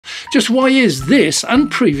Just why is this and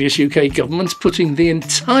previous UK governments putting the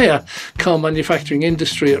entire car manufacturing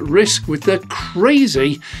industry at risk with their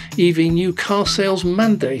crazy EV new car sales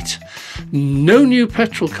mandate? No new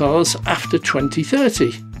petrol cars after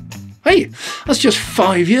 2030. Hey, that's just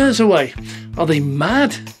 5 years away. Are they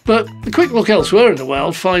mad? But a quick look elsewhere in the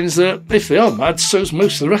world finds that if they are mad, so's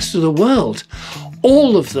most of the rest of the world.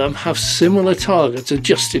 All of them have similar targets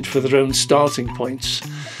adjusted for their own starting points.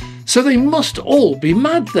 So they must all be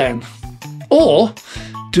mad then. Or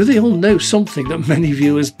do they all know something that many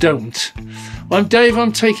viewers don't? Well, I'm Dave,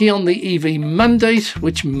 I'm taking on the EV mandate,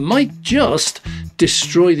 which might just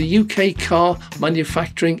destroy the UK car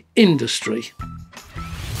manufacturing industry.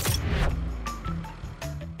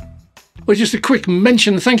 Well, just a quick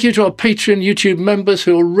mention, thank you to our Patreon YouTube members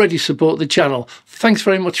who already support the channel. Thanks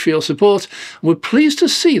very much for your support. We're pleased to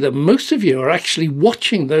see that most of you are actually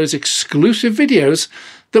watching those exclusive videos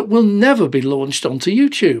that will never be launched onto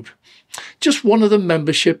YouTube. Just one of the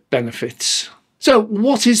membership benefits. So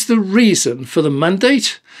what is the reason for the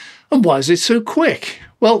mandate and why is it so quick?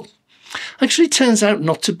 Well, actually it turns out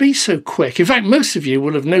not to be so quick. In fact, most of you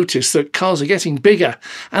will have noticed that cars are getting bigger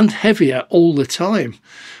and heavier all the time.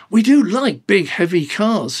 We do like big, heavy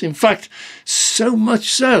cars. In fact, so much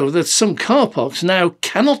so that some car parks now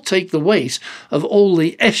cannot take the weight of all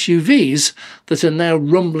the SUVs that are now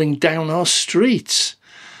rumbling down our streets.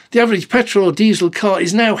 The average petrol or diesel car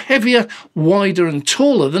is now heavier, wider and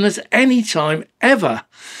taller than at any time ever,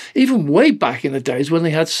 even way back in the days when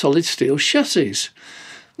they had solid steel chassis.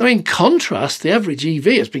 Now, in contrast, the average EV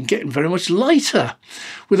has been getting very much lighter.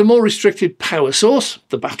 With a more restricted power source,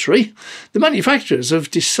 the battery, the manufacturers have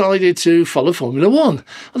decided to follow Formula One.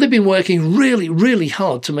 And they've been working really, really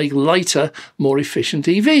hard to make lighter, more efficient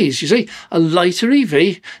EVs. You see, a lighter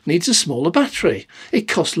EV needs a smaller battery. It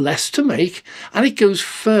costs less to make and it goes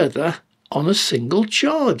further on a single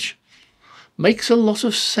charge. Makes a lot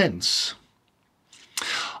of sense.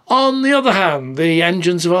 On the other hand, the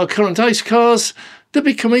engines of our current ICE cars, they're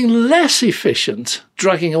becoming less efficient,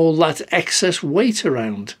 dragging all that excess weight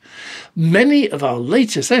around. Many of our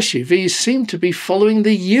latest SUVs seem to be following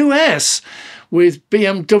the US, with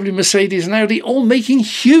BMW, Mercedes and Audi all making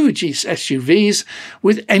huge SUVs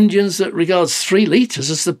with engines that regards 3 litres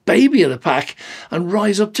as the baby of the pack and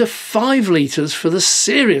rise up to 5 litres for the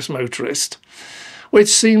serious motorist. Well, it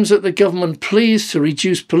seems that the government pleas to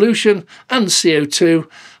reduce pollution and CO2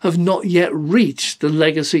 have not yet reached the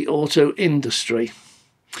legacy auto industry.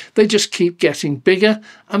 They just keep getting bigger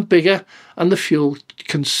and bigger and the fuel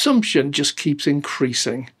consumption just keeps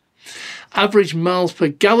increasing. Average miles per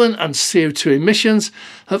gallon and CO2 emissions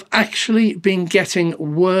have actually been getting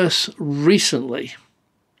worse recently.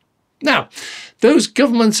 Now, those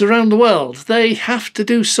governments around the world, they have to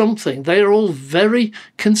do something. They are all very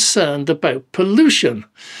concerned about pollution.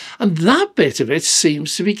 And that bit of it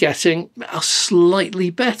seems to be getting slightly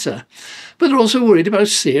better. But they're also worried about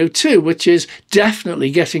CO2, which is definitely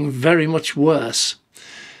getting very much worse.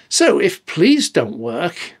 So if pleas don't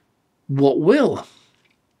work, what will?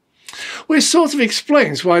 Well, it sort of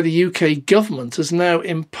explains why the UK government has now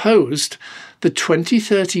imposed the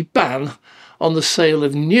 2030 ban on the sale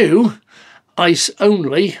of new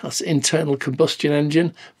ICE-only, that's internal combustion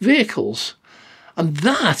engine, vehicles. And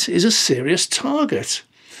that is a serious target.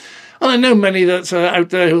 And I know many that are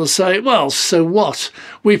out there who will say, well, so what?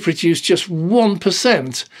 We produce just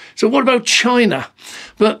 1%. So what about China?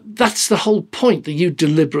 But that's the whole point that you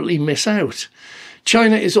deliberately miss out.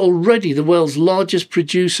 China is already the world's largest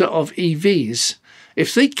producer of EVs.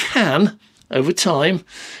 If they can, over time,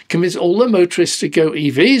 convince all their motorists to go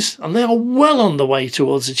EVs, and they are well on the way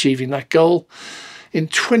towards achieving that goal. In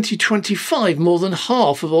 2025, more than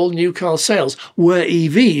half of all new car sales were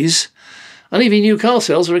EVs, and EV new car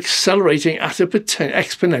sales are accelerating at an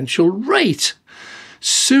exponential rate.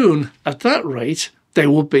 Soon, at that rate, they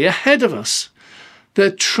will be ahead of us.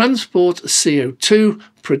 Their transport CO2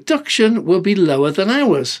 production will be lower than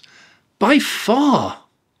ours, by far.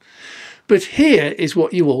 But here is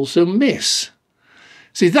what you also miss.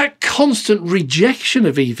 See, that constant rejection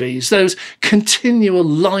of EVs, those continual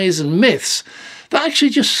lies and myths, that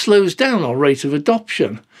actually just slows down our rate of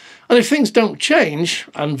adoption. And if things don't change,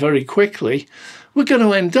 and very quickly, we're going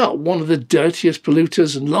to end up one of the dirtiest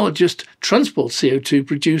polluters and largest transport CO2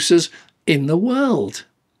 producers in the world.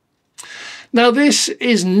 Now, this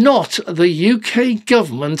is not the UK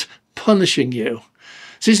government punishing you.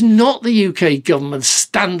 This is not the UK government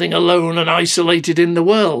standing alone and isolated in the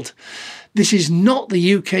world. This is not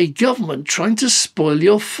the UK government trying to spoil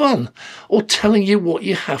your fun or telling you what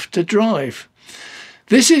you have to drive.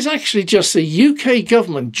 This is actually just the UK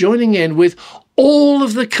government joining in with all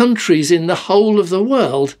of the countries in the whole of the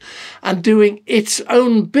world and doing its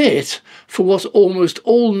own bit for what almost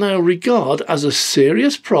all now regard as a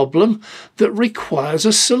serious problem that requires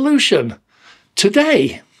a solution.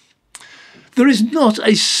 Today, there is not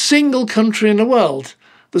a single country in the world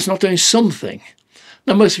that's not doing something.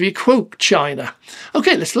 Now, most of you quote China.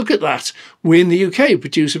 OK, let's look at that. We in the UK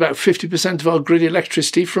produce about 50% of our grid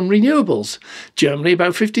electricity from renewables. Germany,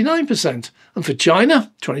 about 59%. And for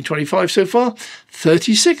China, 2025 so far,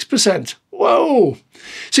 36%. Whoa!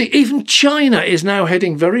 See, even China is now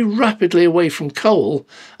heading very rapidly away from coal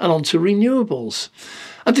and onto renewables.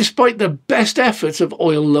 And despite the best efforts of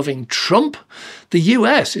oil-loving Trump, the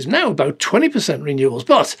US is now about 20% renewables,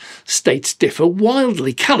 but states differ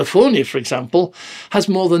wildly. California, for example, has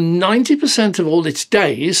more than 90% of all its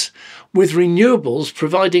days, with renewables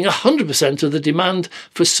providing 100% of the demand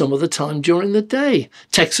for some of the time during the day.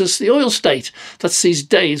 Texas, the oil state, that sees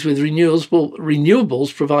days with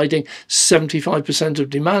renewables providing 75% of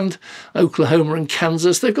demand. Oklahoma and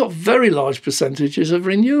Kansas, they've got very large percentages of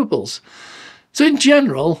renewables. So in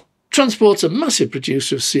general, transport's a massive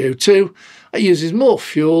producer of CO2. It uses more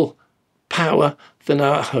fuel, power than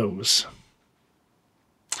our homes.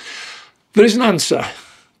 There is an answer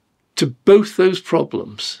to both those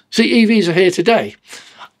problems. See, EVs are here today,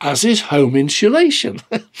 as is home insulation.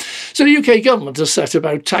 So the UK government has set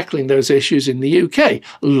about tackling those issues in the UK,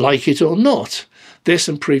 like it or not. This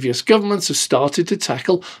and previous governments have started to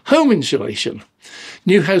tackle home insulation.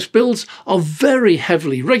 New house builds are very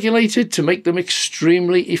heavily regulated to make them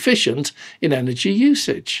extremely efficient in energy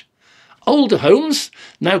usage. Older homes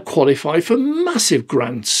now qualify for massive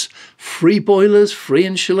grants, free boilers, free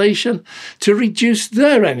insulation, to reduce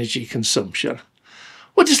their energy consumption.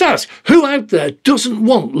 Well, just ask, who out there doesn't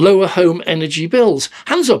want lower home energy bills?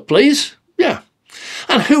 Hands up, please. Yeah.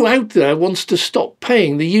 And who out there wants to stop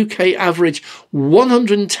paying the UK average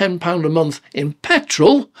 £110 a month in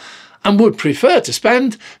petrol and would prefer to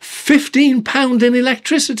spend £15 in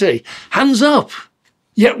electricity? Hands up.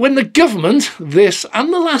 Yet when the government, this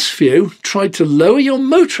and the last few, tried to lower your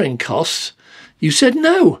motoring costs, you said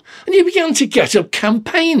no, and you began to get up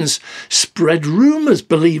campaigns, spread rumours,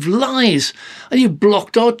 believe lies, and you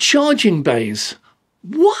blocked our charging bays.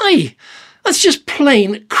 Why? That's just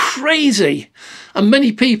plain crazy. And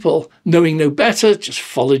many people, knowing no better, just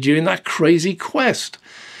followed you in that crazy quest.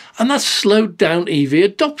 And that slowed down EV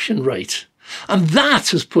adoption rate. And that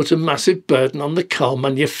has put a massive burden on the car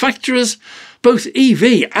manufacturers, both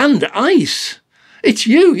EV and ICE. It's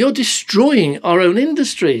you're destroying our own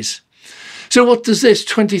industries. So what does this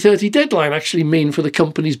 2030 deadline actually mean for the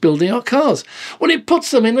companies building our cars? Well, it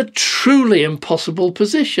puts them in a truly impossible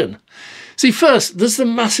position. See, first, there's the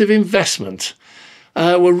massive investment.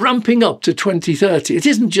 We're ramping up to 2030. It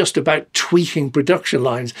isn't just about tweaking production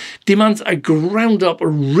lines. It demands a ground-up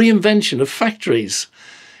reinvention of factories.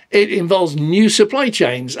 It involves new supply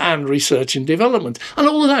chains and research and development. And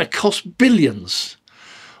all of that costs billions.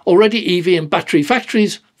 Already EV and battery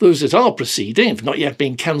factories, those that are proceeding, have not yet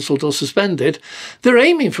been cancelled or suspended, they're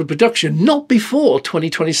aiming for production not before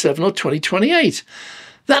 2027 or 2028.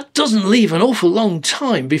 That doesn't leave an awful long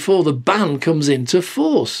time before the ban comes into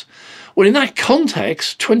force. Well, in that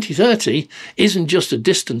context, 2030 isn't just a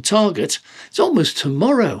distant target, it's almost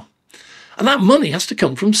tomorrow. And that money has to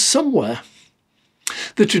come from somewhere.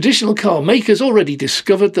 The traditional car makers already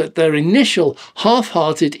discovered that their initial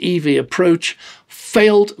half-hearted EV approach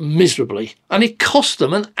failed miserably, and it cost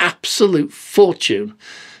them an absolute fortune.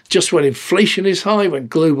 Just when inflation is high, when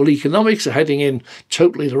global economics are heading in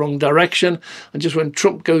totally the wrong direction, and just when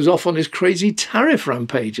Trump goes off on his crazy tariff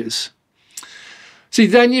rampages. See,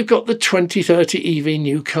 then you've got the 2030 EV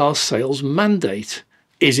new car sales mandate.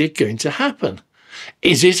 Is it going to happen?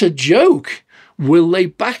 Is it a joke? Will they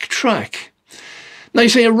backtrack? Now, you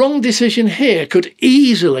see, a wrong decision here could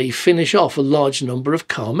easily finish off a large number of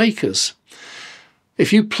car makers.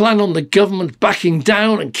 If you plan on the government backing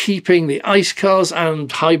down and keeping the ICE cars and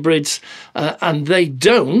hybrids, and they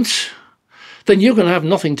don't, then you're going to have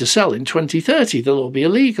nothing to sell in 2030. They'll all be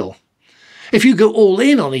illegal. If you go all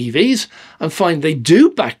in on EVs and find they do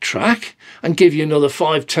backtrack and give you another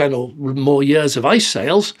 5, 10 or more years of ICE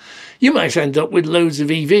sales, you might end up with loads of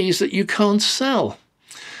EVs that you can't sell.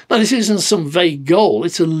 Now, this isn't some vague goal.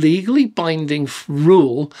 It's a legally binding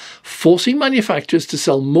rule forcing manufacturers to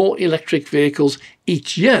sell more electric vehicles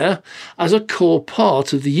each year as a core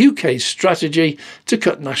part of the UK's strategy to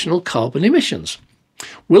cut national carbon emissions.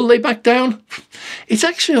 Will they back down? It's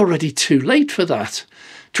actually already too late for that.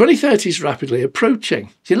 2030 is rapidly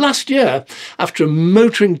approaching. See, last year, after a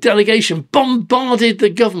motoring delegation bombarded the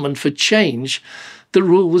government for change, the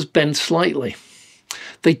rule was bent slightly.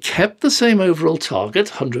 They kept the same overall target,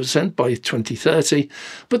 100% by 2030,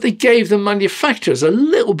 but they gave the manufacturers a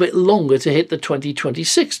little bit longer to hit the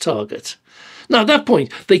 2026 target. Now, at that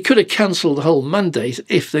point, they could have cancelled the whole mandate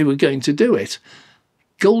if they were going to do it.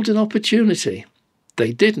 Golden opportunity.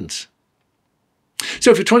 They didn't.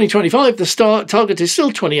 So for 2025, the target is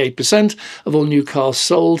still 28% of all new cars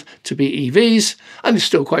sold to be EVs, and it's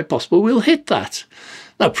still quite possible we'll hit that.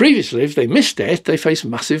 Now, previously, if they missed it, they faced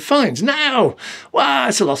massive fines. Now, wow,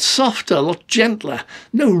 it's a lot softer, a lot gentler.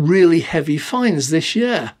 No really heavy fines this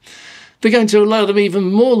year. They're going to allow them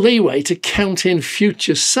even more leeway to count in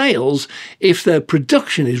future sales if their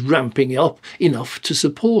production is ramping up enough to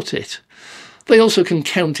support it. They also can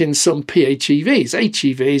count in some PHEVs,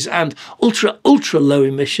 HEVs and ultra low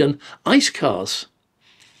emission ICE cars.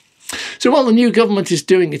 So while the new government is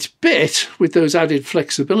doing its bit with those added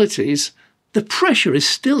flexibilities, the pressure is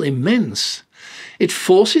still immense. It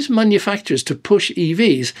forces manufacturers to push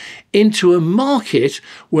EVs into a market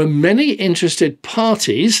where many interested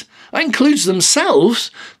parties, that includes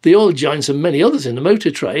themselves, the oil giants and many others in the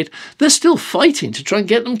motor trade, they're still fighting to try and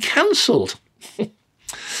get them cancelled.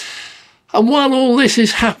 And while all this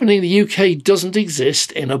is happening, the UK doesn't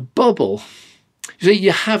exist in a bubble. You see,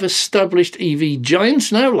 you have established EV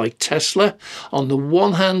giants now, like Tesla, on the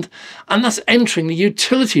one hand, and that's entering the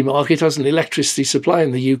utility market as an electricity supply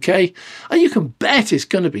in the UK, and you can bet it's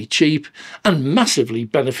going to be cheap and massively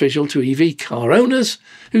beneficial to EV car owners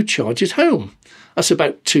who charge at home. That's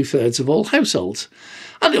about 2/3 of all households.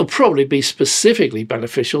 And it'll probably be specifically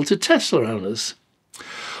beneficial to Tesla owners.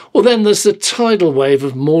 Well, then there's the tidal wave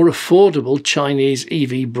of more affordable Chinese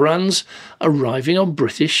EV brands arriving on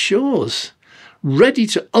British shores, ready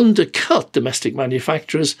to undercut domestic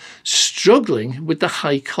manufacturers struggling with the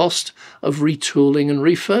high cost of retooling and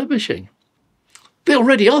refurbishing. They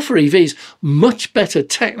already offer EVs much better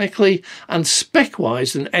technically and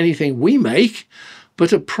spec-wise than anything we make,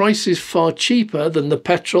 but at prices far cheaper than the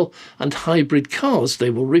petrol and hybrid cars they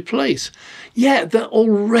will replace. Yeah, they're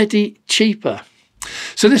already cheaper.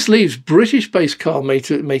 So this leaves British-based car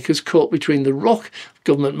makers caught between the rock of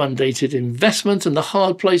government-mandated investment and the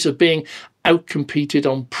hard place of being outcompeted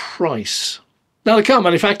on price. Now, the car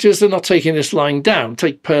manufacturers are not taking this lying down.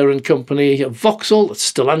 Take parent company Vauxhall,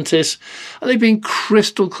 that's Stellantis, and they've been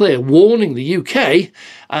crystal clear, warning the UK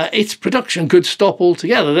its production could stop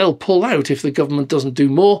altogether. They'll pull out if the government doesn't do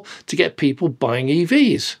more to get people buying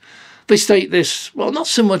EVs. They state this, well, not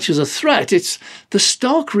so much as a threat, it's the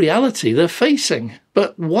stark reality they're facing.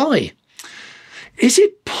 But why? Is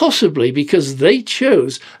it possibly because they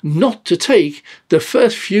chose not to take the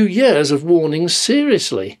first few years of warnings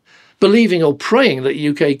seriously, believing or praying that the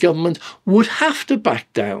UK government would have to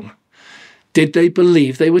back down? Did they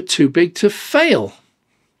believe they were too big to fail?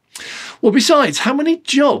 Well, besides, how many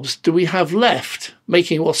jobs do we have left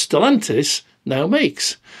making what Stellantis now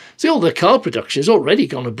makes? See, all the car production has already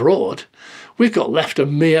gone abroad. We've got left a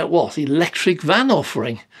mere, electric van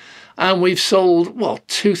offering. And we've sold,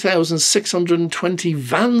 2,620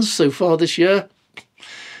 vans so far this year.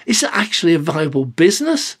 Is it actually a viable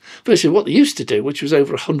business versus what they used to do, which was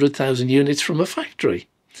over 100,000 units from a factory?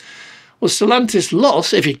 Well, Stellantis'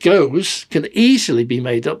 loss, if it goes, can easily be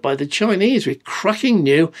made up by the Chinese with cracking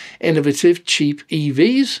new, innovative, cheap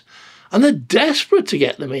EVs. And they're desperate to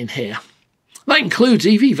get them in here. That includes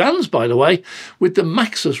EV vans, by the way, with the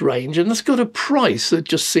Maxus range, and that's got a price that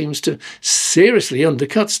just seems to seriously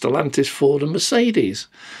undercut Stellantis, Ford and Mercedes.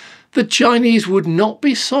 The Chinese would not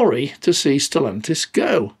be sorry to see Stellantis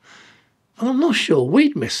go. And I'm not sure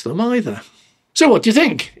we'd miss them either. So what do you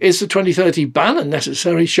think? Is the 2030 ban a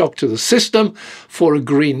necessary shock to the system for a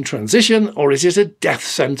green transition, or is it a death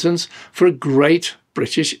sentence for a great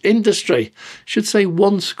British industry? Should say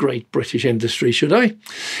once great British industry, should I?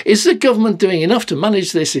 Is the government doing enough to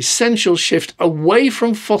manage this essential shift away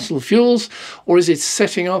from fossil fuels, or is it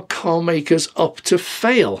setting our car makers up to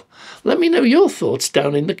fail? Let me know your thoughts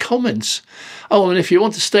down in the comments. Oh, and if you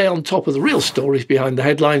want to stay on top of the real stories behind the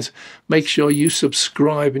headlines, make sure you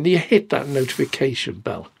subscribe and you hit that notification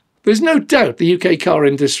bell. There's no doubt the UK car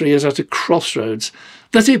industry is at a crossroads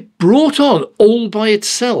that it brought on all by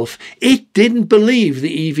itself. It didn't believe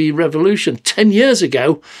the EV revolution 10 years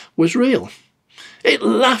ago was real. It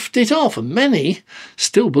laughed it off, and many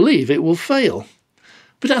still believe it will fail.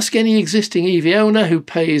 But ask any existing EV owner who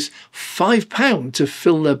pays £5 to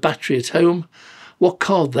fill their battery at home what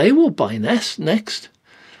car they will buy next.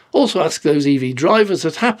 Also ask those EV drivers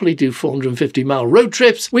that happily do 450-mile road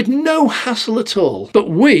trips with no hassle at all. But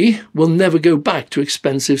we will never go back to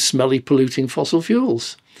expensive, smelly, polluting fossil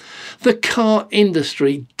fuels. The car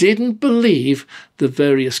industry didn't believe the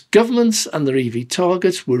various governments and their EV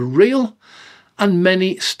targets were real, and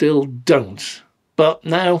many still don't. But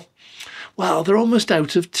now, well, they're almost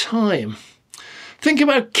out of time. Think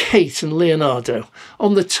about Kate and Leonardo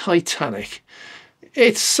on the Titanic.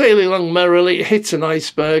 It's sailing along merrily, it hits an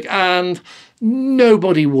iceberg, and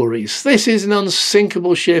nobody worries. This is an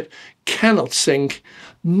unsinkable ship, cannot sink,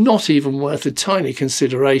 not even worth a tiny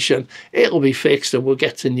consideration. It'll be fixed and we'll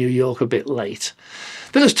get to New York a bit late.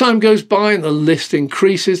 Then as time goes by and the list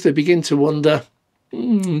increases, they begin to wonder,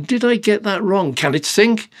 did I get that wrong? Can it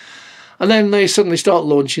sink? And then they suddenly start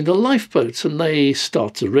launching the lifeboats and they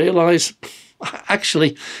start to realise,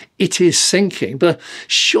 actually, it is sinking, but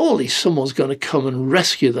surely someone's going to come and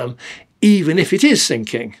rescue them, even if it is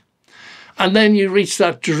sinking. And then you reach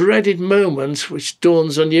that dreaded moment which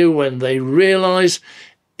dawns on you when they realise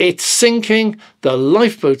it's sinking, the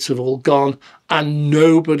lifeboats have all gone, and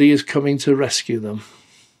nobody is coming to rescue them.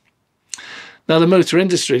 Now, the motor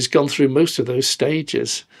industry has gone through most of those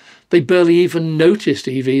stages. They barely even noticed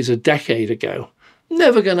EVs a decade ago.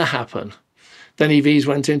 Never going to happen. Then EVs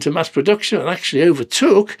went into mass production and actually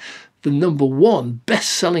overtook the #1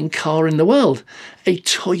 best-selling car in the world, a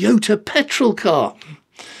Toyota petrol car.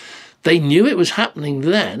 They knew it was happening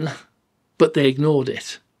then, but they ignored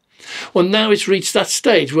it. Well, now it's reached that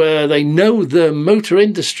stage where they know the motor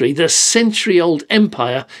industry, the century-old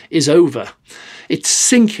empire, is over. It's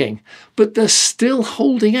sinking, but they're still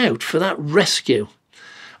holding out for that rescue.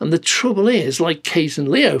 And the trouble is, like Kate and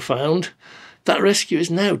Leo found, that rescue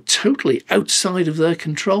is now totally outside of their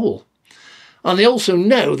control. And they also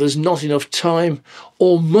know there's not enough time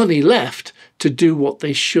or money left to do what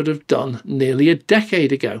they should have done nearly a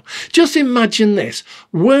decade ago. Just imagine this.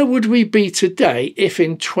 Where would we be today if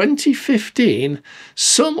in 2015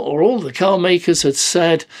 some or all the car makers had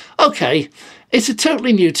said, OK, it's a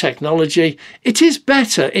totally new technology. It is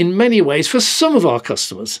better in many ways for some of our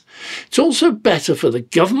customers. It's also better for the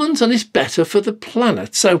government and it's better for the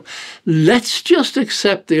planet. So let's just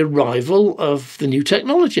accept the arrival of the new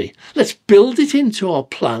technology. Let's build it into our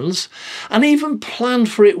plans and even plan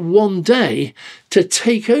for it one day to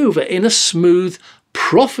take over in a smooth,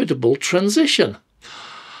 profitable transition.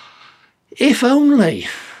 If only.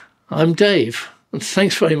 I'm Dave. And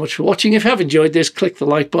thanks very much for watching. If you have enjoyed this, click the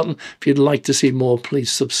like button. If you'd like to see more,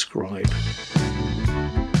 please subscribe.